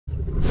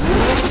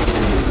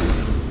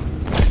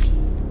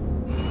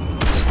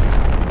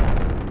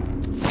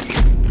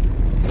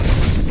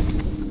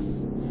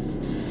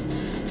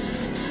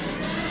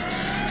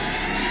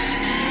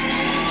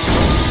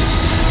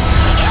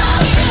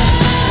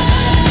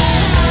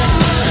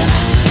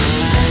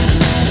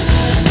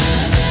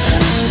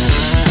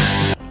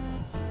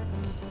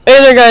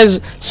Hey guys,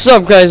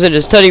 sup guys, it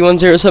is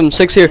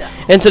Teddy1076 here,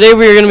 and today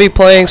we are going to be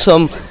playing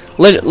some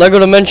LEGO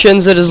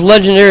Dimensions. It is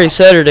Legendary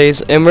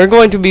Saturdays, and we're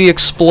going to be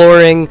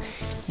exploring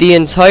the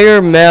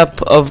entire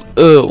map of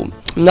Ooo.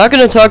 I'm not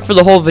going to talk for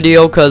the whole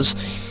video, because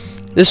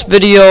this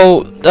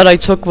video that I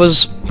took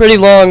was a pretty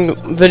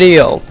long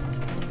video.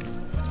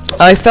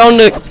 I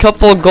found a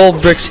couple of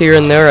gold bricks here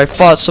and there. I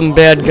fought some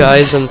bad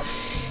guys, and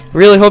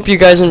really hope you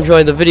guys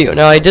enjoyed the video.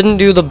 Now, I didn't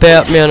do the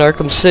Batman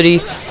Arkham City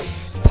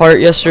part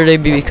yesterday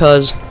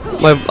because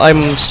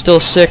I'm still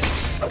sick,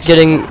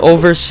 getting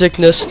over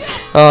sickness.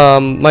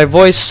 My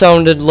voice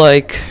sounded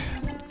like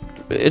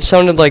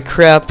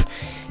crap,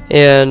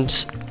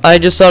 and I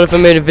just thought if I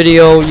made a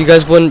video, you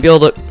guys wouldn't be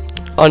able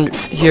to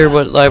hear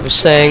what I was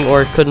saying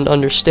or couldn't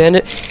understand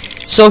it.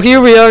 So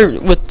here we are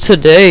with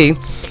today,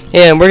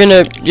 and we're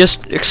gonna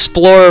just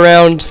explore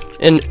around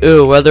in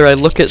Ooo. Whether I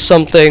look at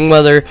something,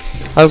 whether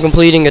I'm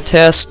completing a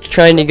task,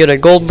 trying to get a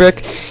gold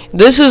brick.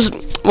 This is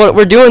what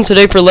we're doing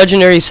today for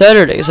Legendary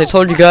Saturdays. I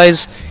told you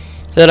guys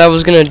that I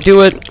was gonna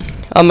do it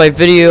on my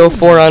video,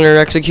 For Honor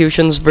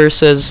Executions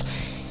versus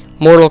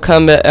Mortal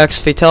Kombat X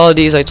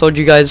Fatalities. I told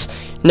you guys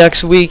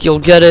next week you'll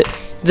get it.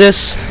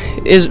 This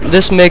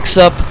makes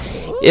up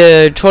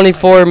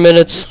 24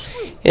 minutes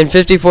and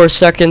 54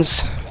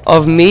 seconds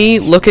of me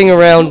looking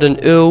around in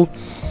Ooo,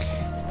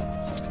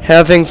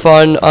 having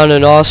fun on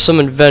an awesome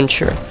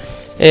adventure.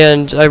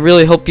 And I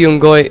really hope you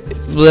enjoy.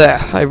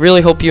 I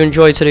really hope you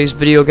enjoy today's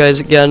video,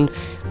 guys. Again,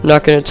 I'm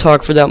not gonna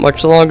talk for that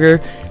much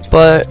longer,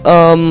 but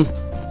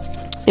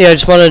yeah, I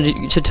just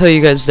wanted to tell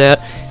you guys that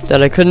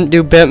I couldn't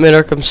do Batman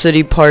Arkham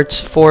City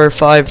parts 4 or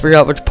 5.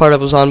 Forgot which part I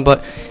was on,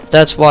 but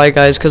that's why,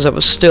 guys, because I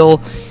was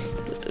still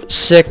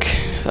sick.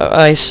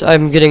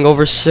 I'm getting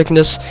over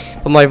sickness,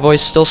 but my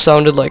voice still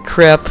sounded like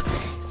crap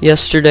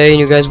yesterday, and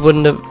you guys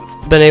wouldn't have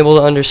been able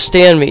to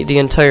understand me the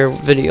entire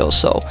video.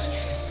 So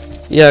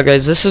yeah,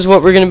 guys, this is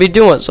what we're gonna be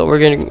doing. So we're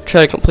gonna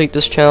try to complete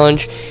this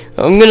challenge.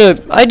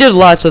 I did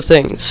lots of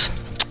things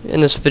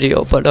in this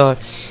video, but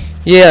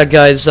yeah,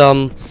 guys,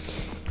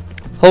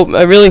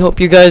 I really hope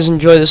you guys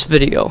enjoy this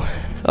video.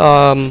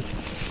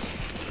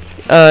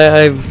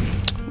 I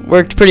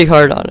worked pretty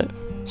hard on it,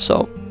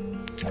 so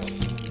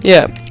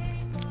yeah.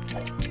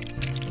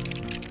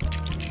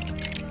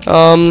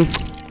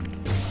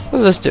 What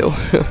does this do?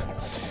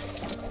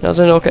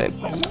 Nothing. Okay.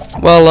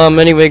 Well,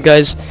 anyway,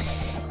 guys,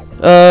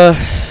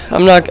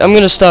 I'm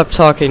gonna stop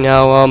talking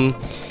now.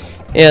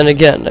 And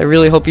again, I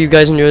really hope you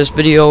guys enjoy this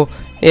video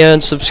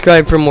and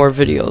subscribe for more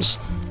videos.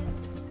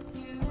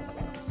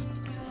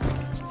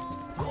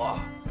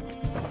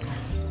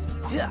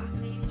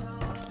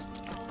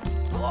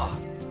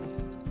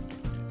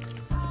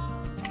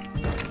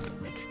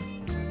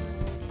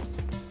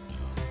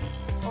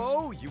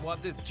 Oh, you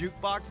want this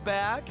jukebox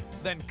back?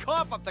 Then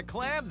cough up the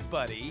clams,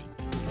 buddy.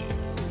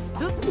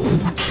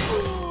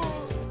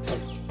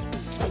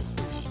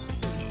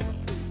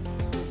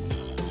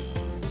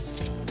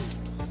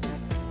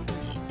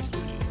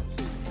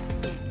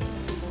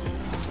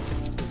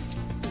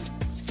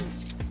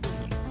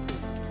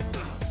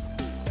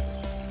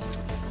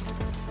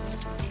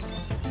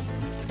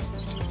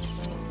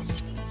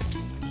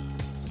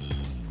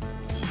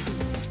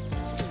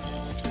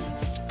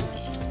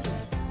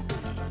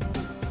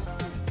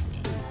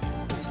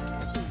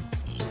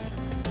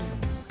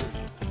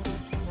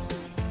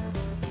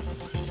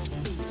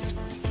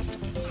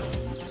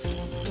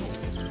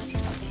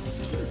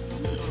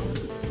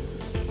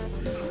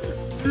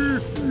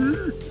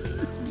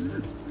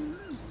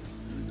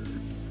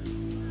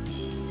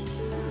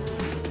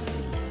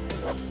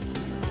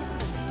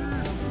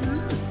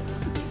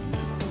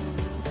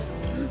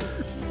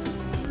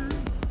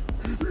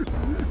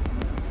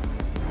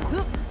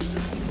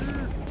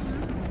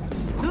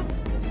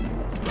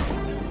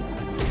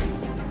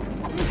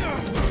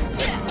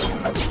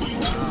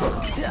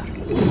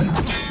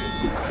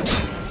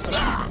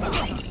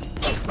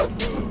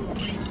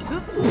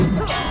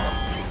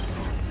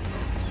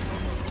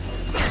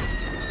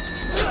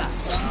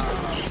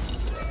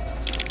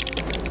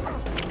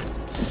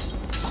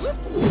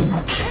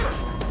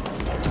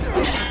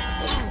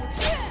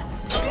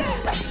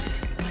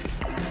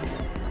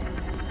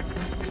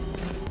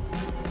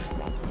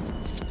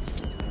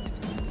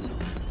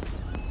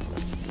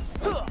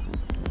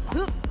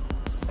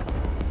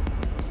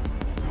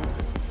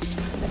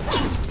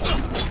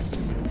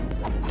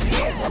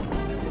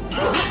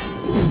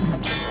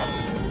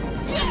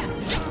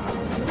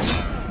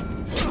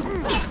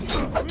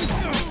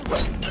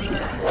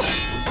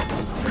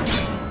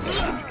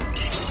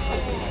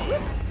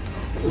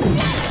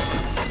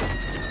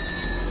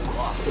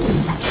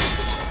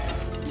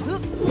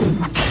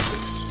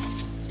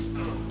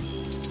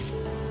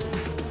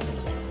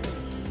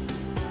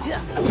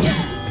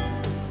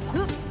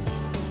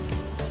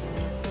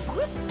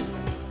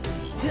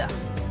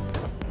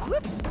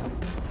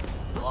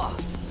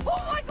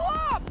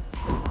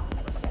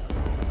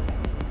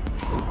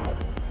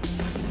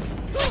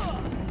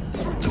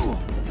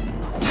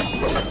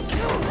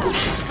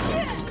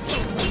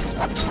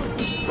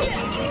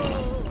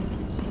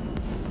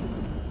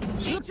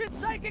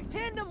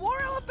 Tandem war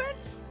elephant?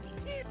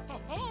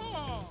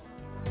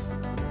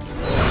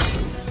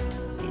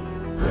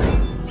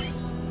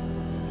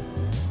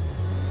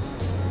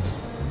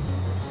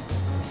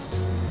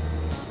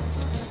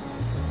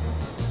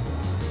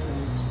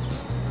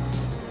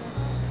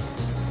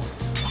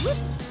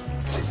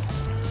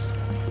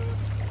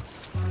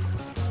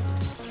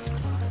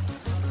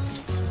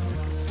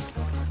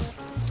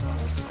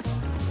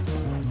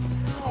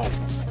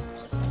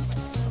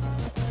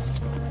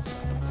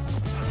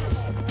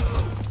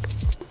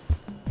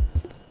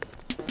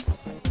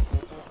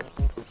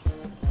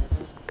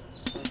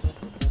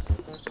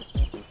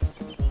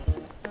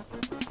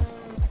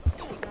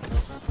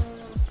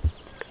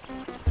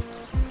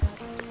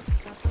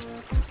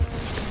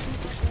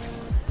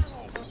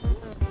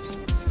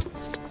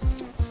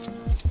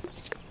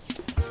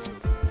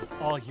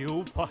 Are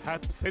you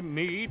perhaps in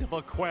need of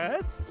a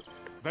quest?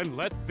 Then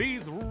let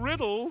these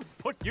riddles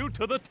put you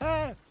to the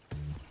test.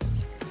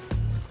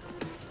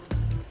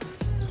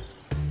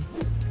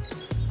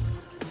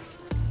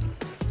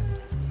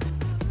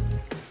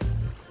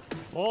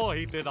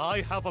 Boy, did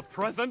I have a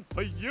present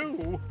for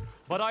you,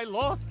 but I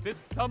lost it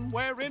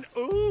somewhere in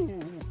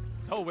Ooh.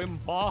 So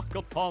embark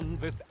upon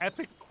this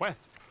epic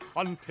quest.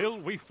 Until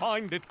we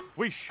find it,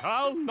 we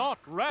shall not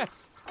rest.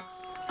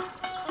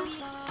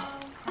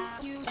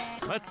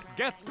 Let's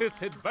get this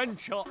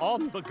adventure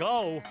on the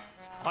go.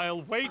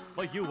 I'll wait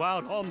for you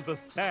out on the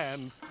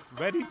sand,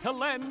 ready to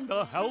lend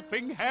a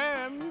helping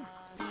hand.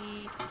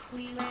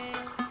 We will.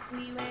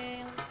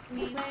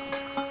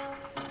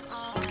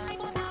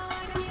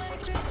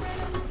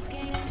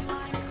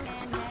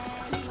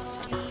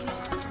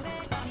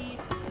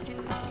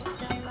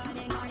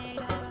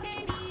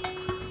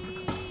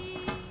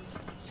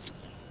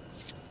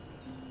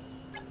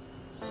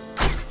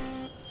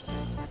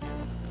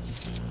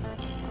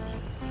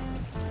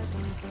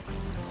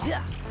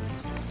 Yeah.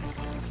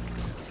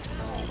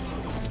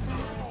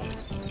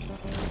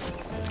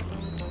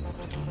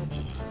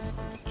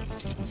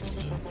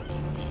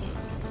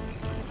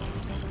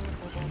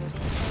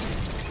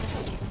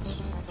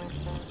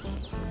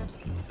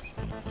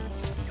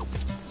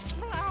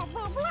 Blah,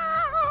 blah,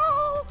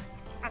 blah.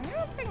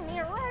 Announcing the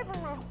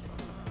arrival of...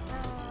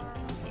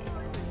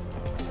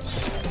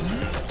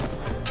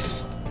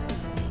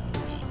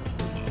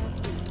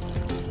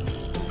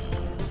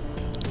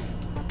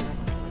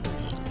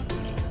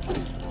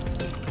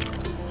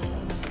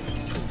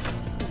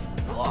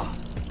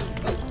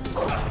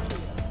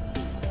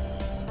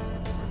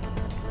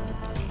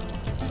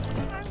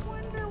 I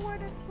wonder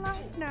what it's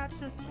like not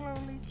to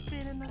slowly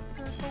spin in the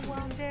circle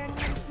while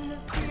dangling from the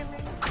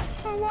ceiling.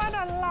 What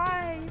a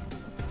life!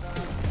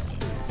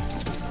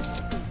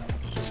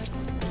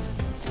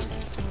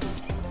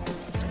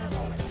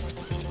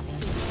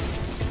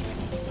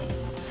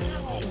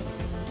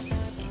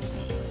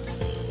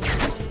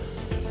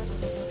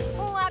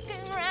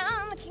 Walking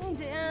around the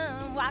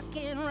kingdom,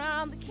 walking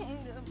around the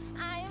kingdom.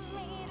 I am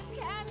made of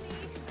candy.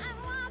 I'm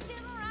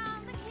walking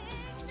around the kingdom.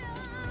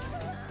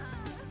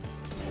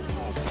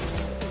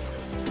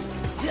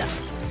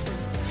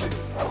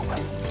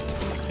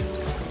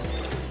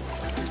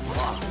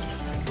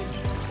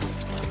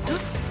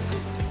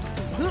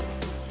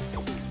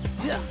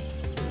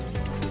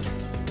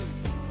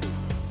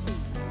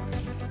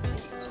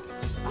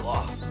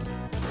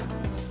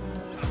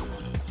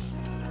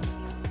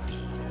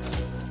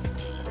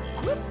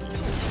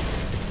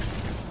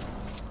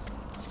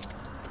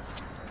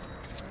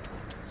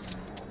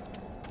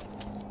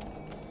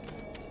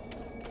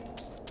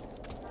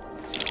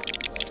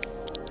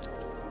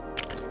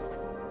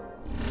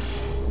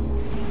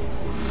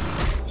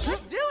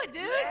 Let's do it,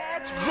 dude!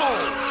 Let's roll!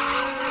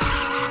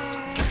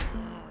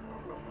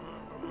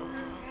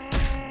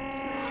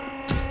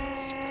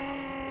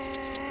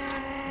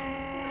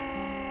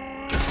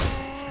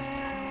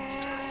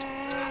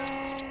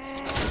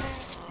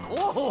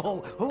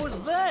 Oh, who's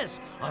this?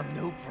 A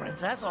new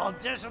princess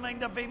auditioning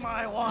to be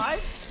my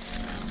wife?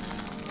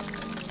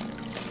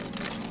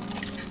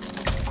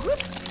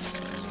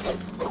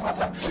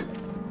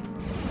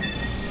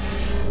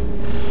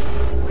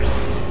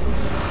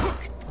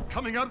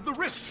 Coming out of the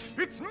rift,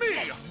 it's me,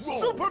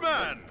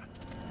 Superman!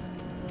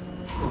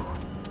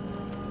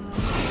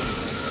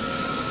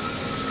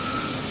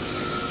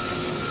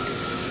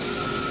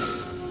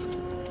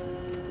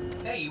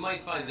 Hey, you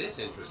might find this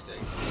interesting.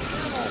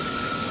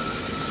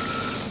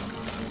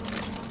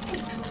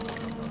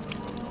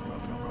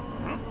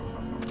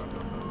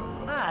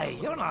 Hey,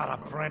 you're not a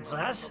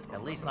princess.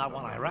 At least not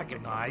one I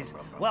recognize.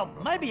 Well,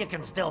 maybe you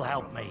can still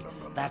help me.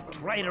 That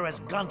traitorous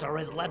Gunter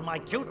has led my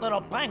cute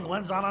little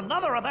penguins on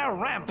another of their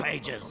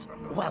rampages.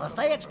 Well, if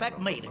they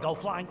expect me to go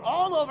flying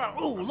all over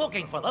Ooh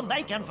looking for them,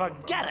 they can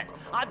forget it.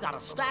 I've got a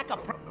stack of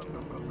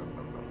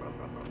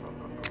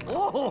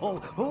Oh,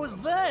 who's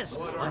this?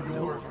 A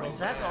new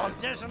princess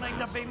auditioning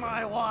to be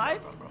my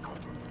wife?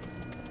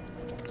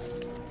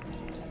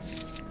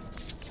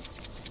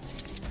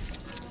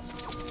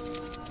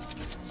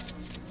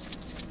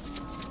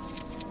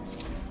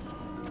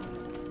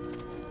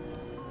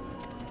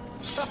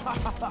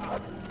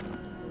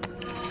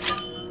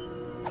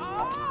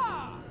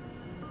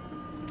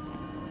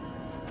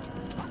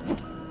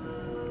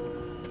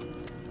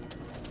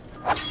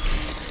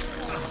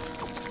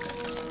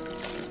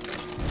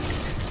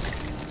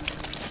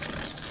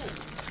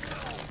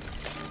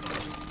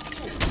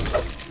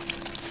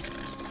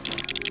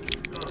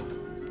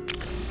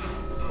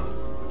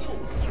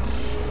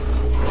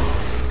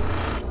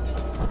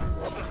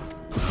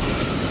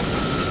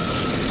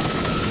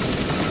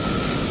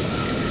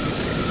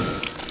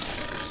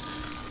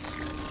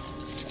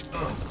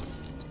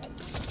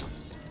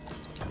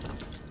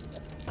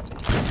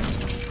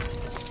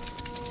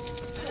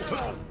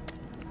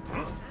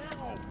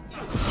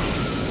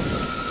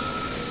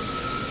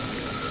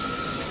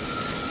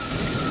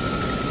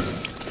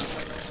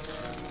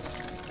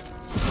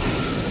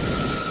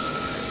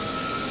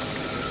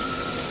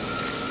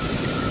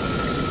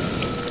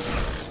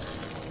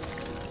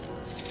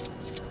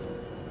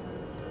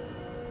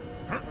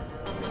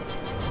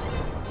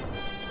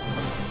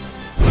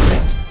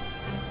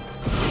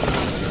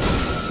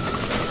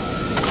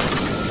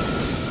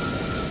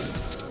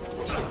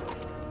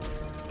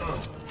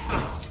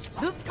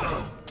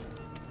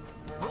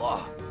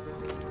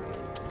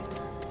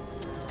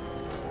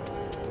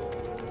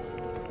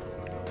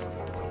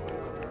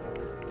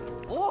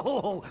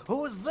 Oh,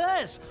 who's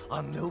this?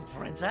 A new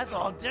princess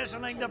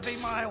auditioning to be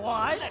my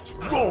wife? Let's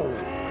Roll!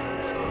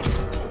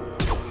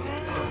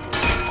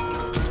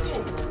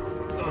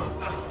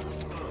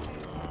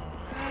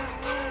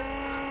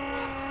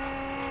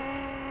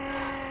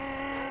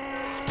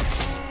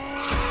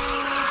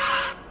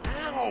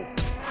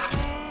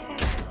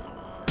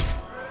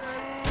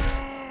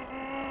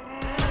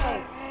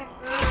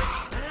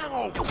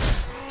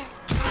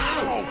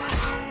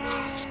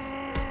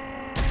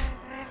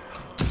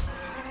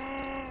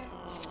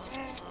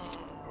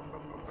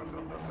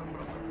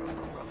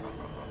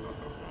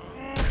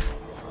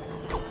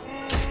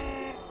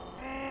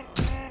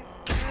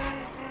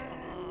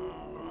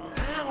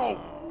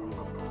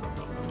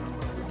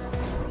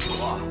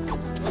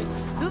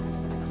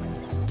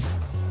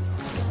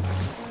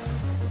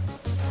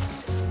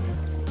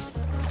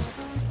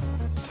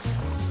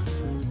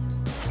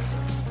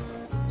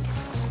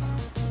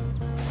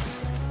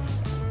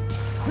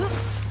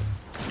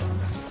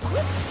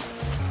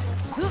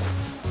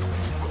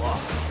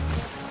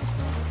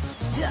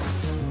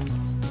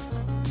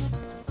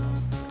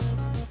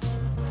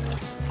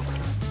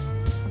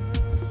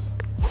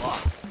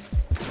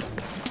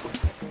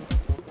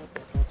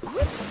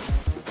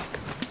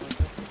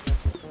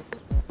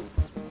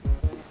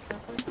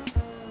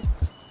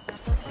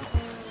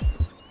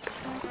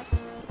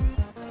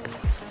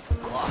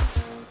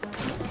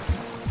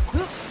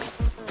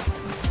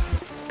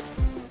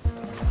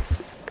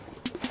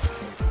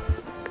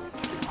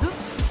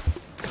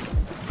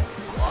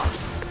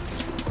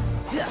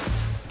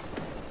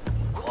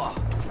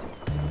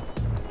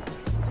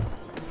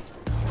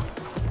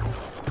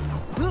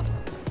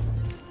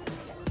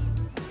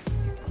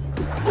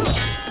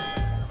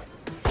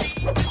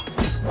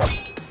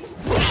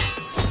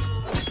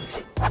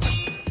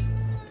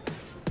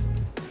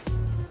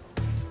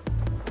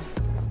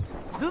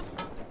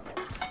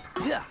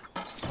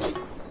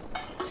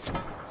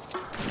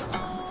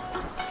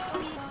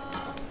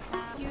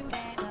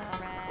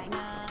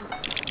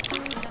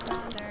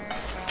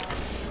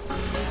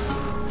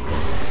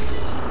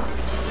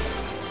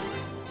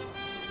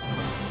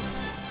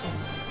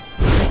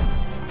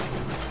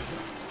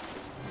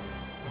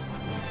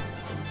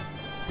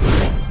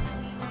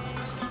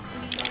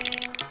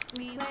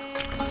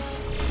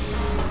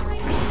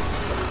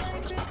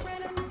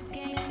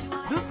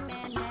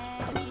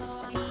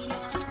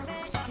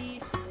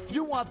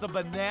 The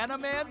Banana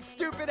Man's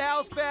stupid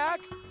house back?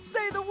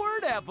 Say the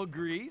word, Apple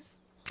Grease.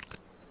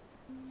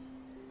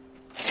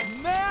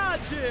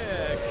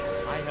 Magic!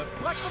 I have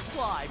plucked the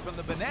fly from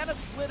the banana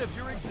split of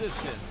your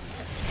existence.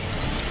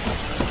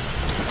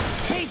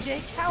 Hey,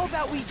 Jake, how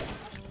about we...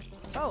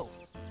 Oh,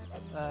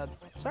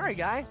 sorry,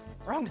 guy.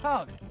 Wrong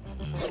dog.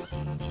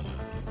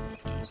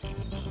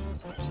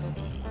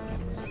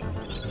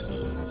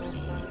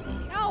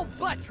 Oh,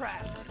 butt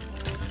trap!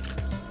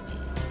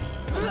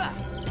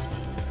 Ugh.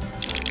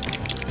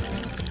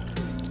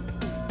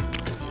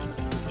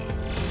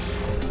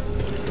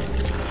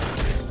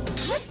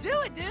 Let's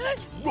do it,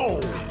 dude!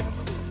 Roll!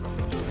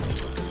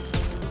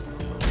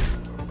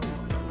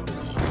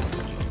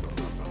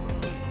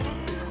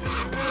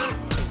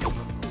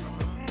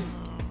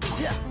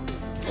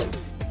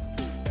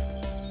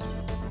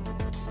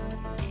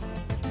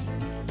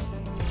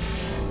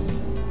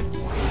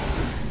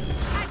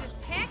 I just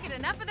can't get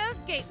enough of those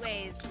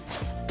gateways.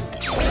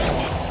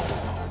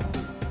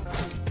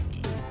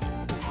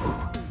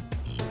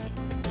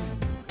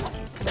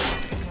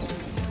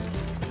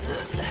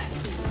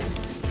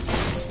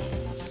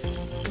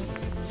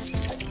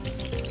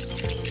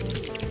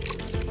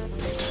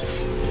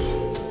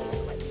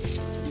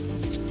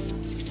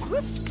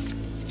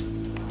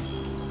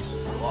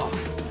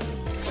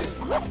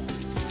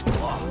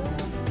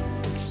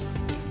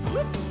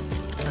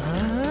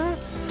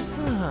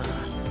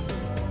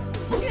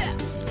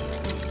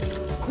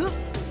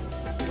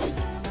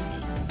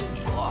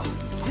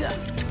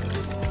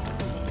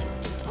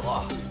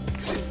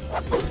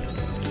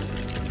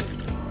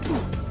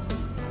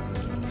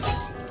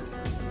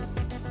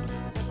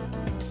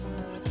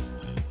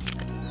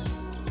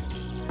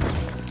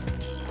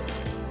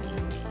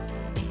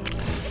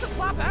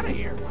 Pop out of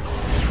here.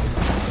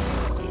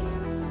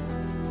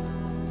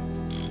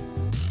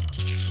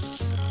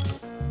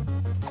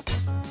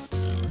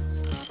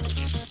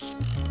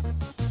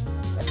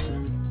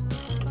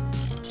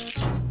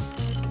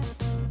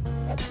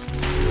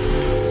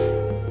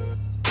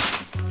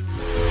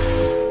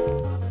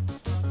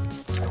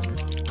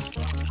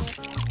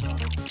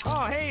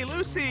 Oh, hey,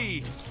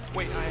 Lucy!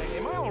 Wait,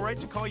 am I all right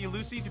to call you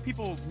Lucy? Do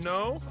people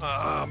know?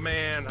 Oh,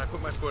 man, I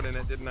put my foot in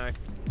it, didn't I?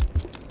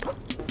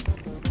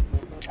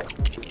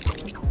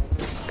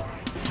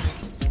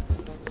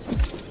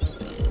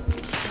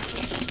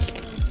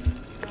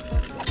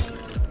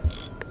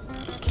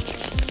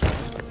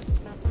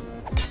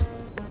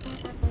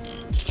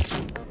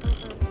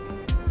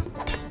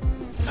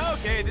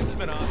 Okay, this has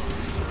been awesome.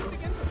 Do it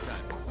again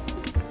sometime.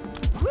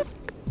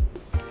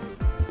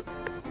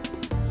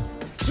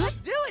 Let's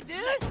do it,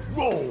 dude!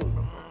 Roll!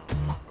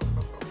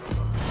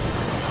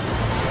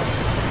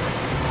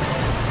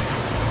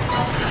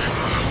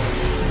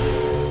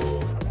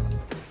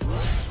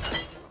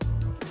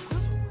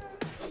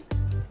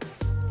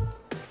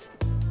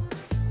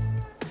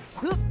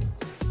 Yeah,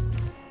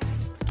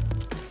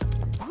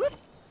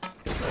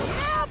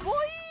 boy!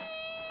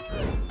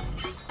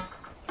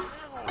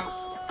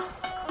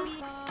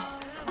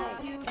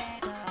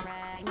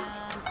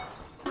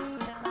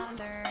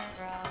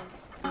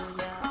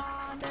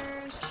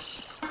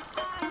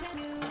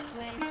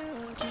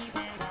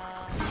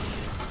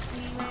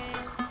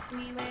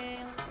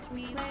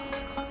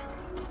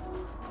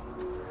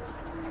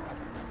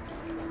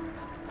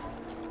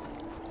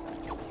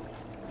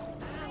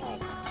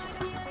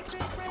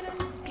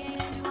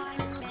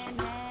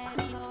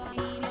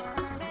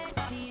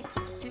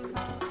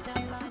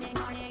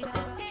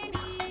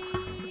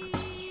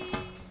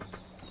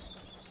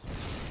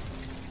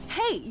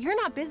 Hey, you're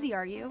not busy,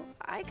 are you?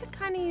 I could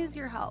kind of use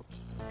your help.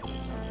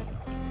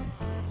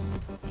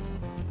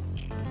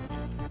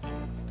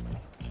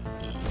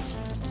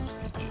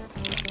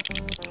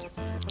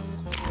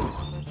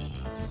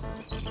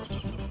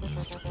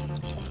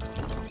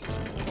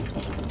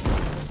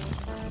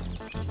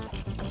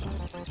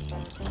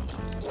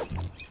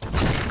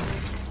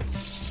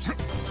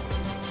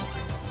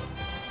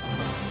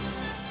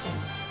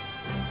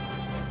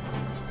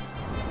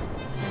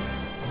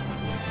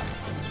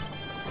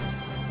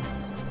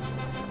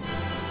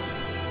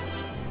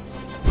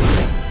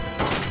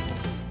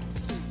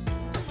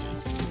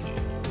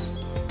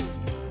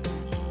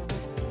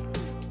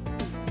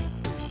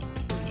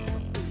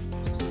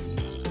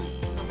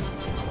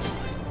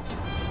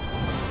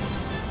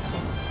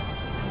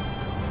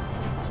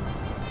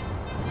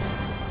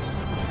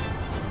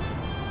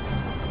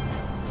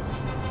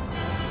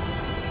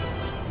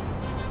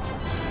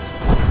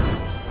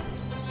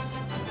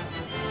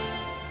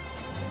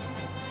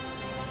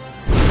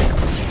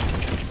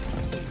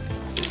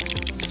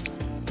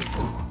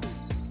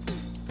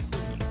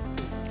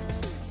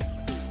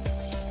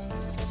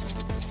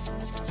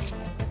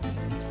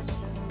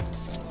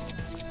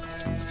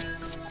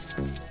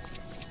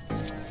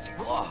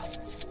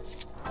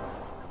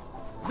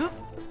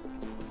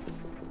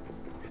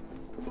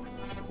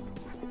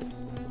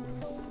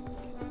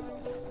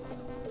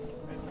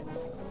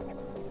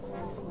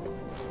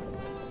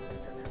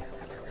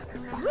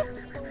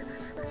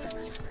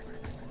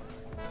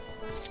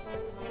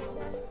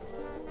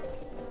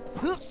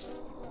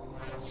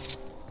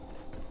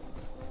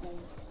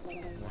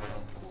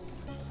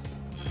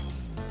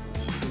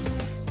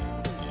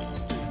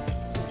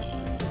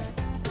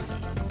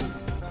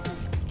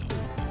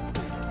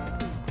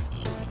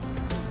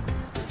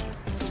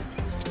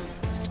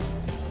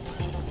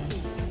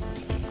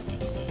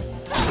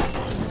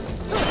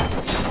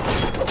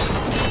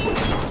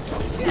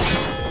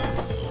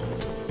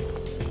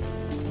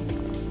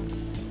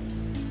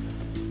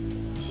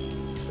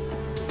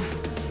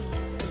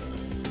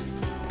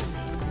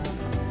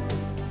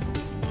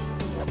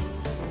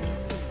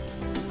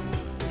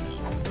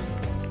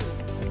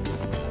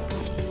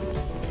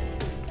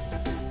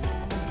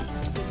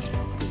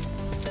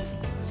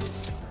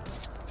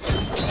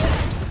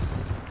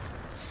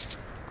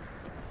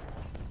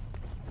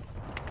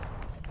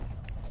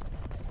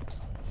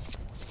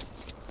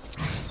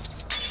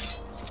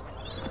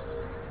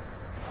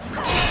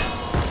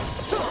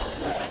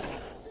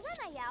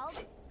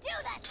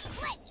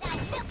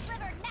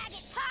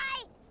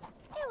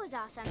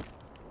 Awesome.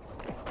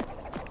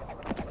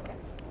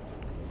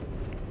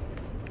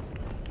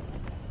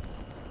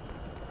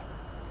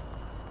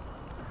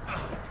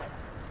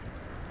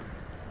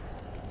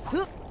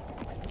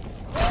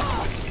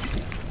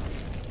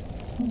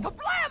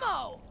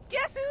 Kablamo!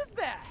 Guess who's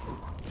back?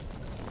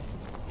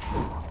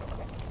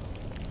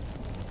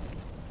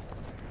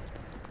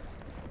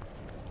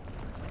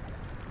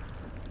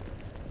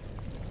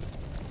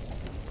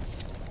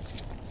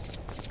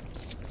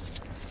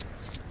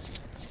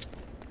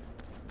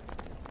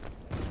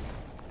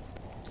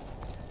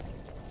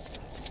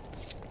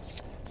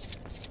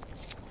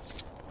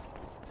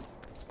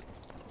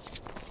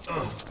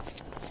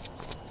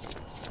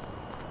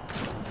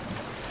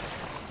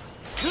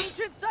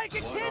 Ancient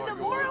Psychic 10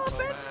 Memorial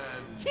Event?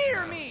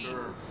 Hear me!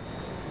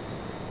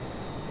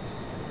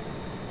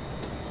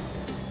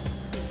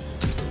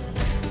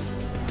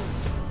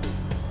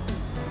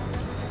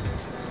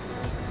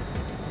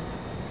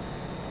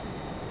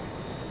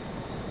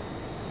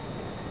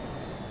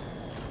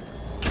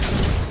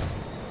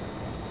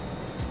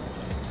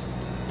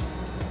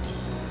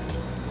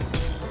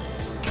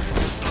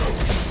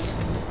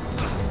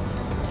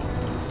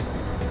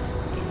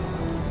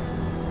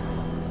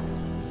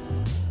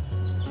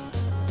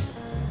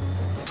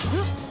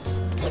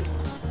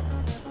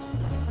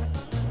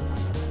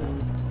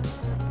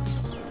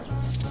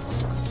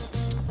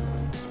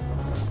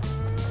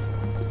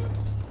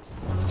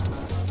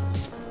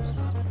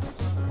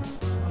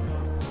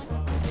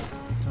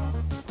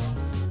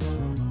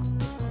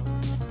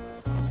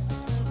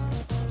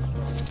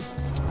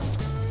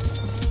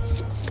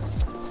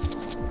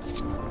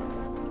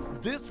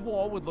 This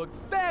wall would look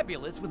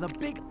fabulous with a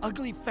big,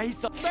 ugly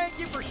face up. Thank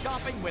you for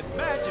shopping with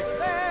Magic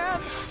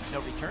Man!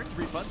 No returns,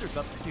 refunds, or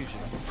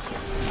substitutions.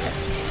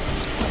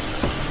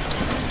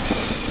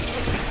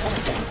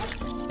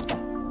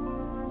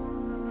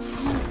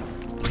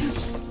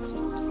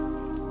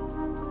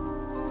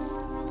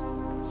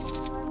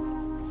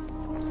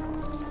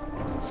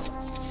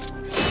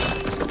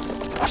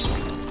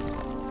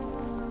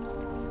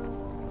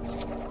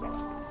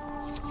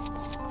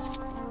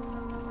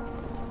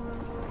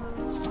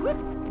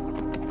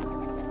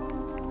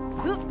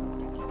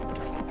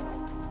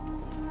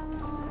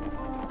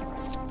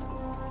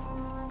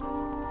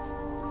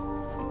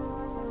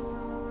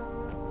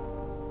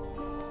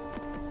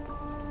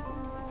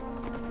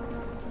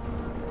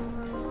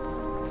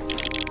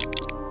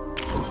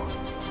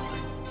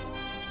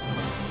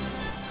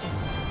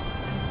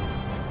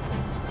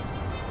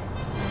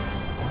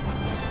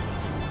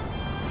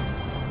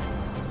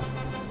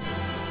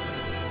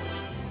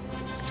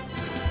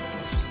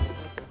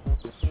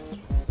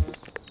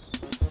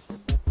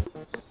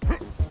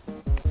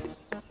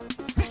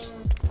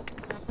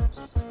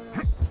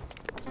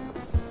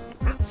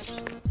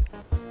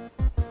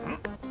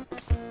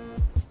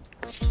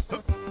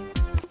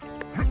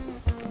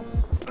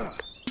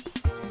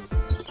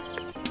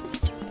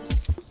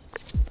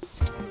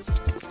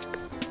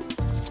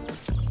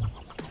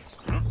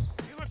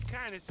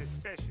 Kind of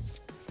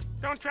suspicious.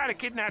 Don't try to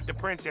kidnap the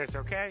princess,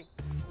 okay?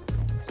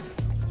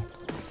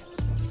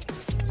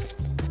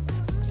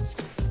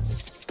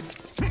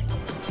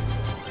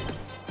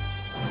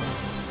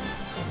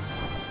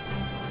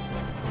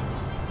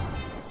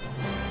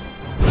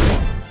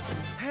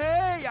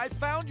 Hey, I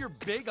found your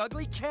big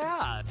ugly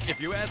cat.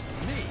 If you ask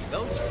me,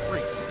 those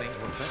freaky things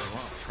were better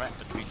off trapped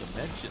between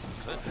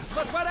dimensions.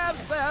 Look what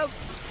else, Bev!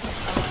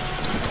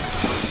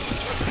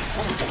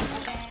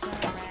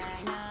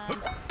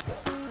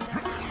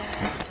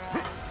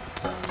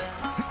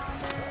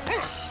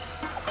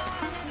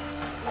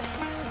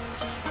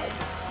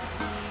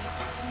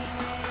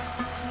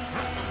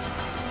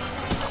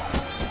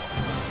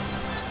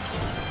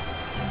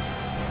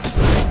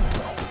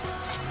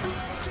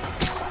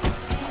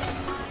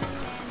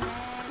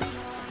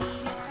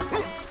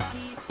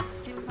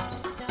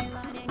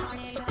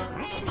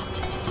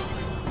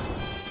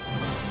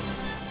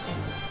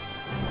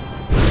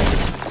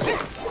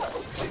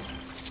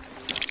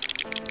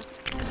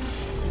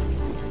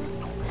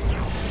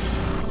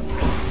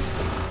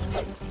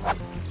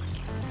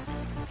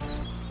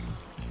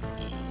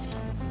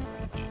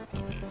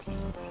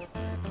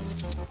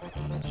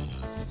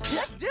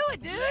 Let's do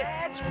it, dude!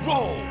 Let's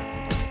roll!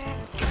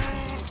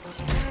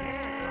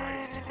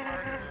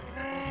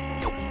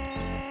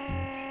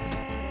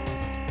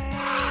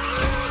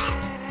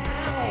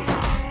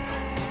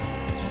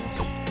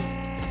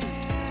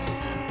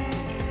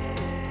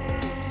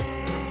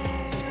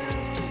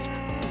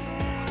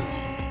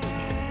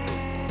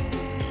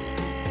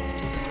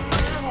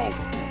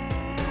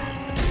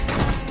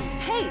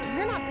 Hey,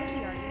 you're not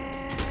busy, are you?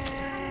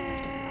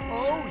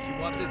 Oh, you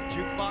want this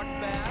jukebox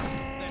back?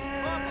 Then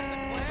come up the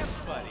class,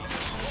 buddy.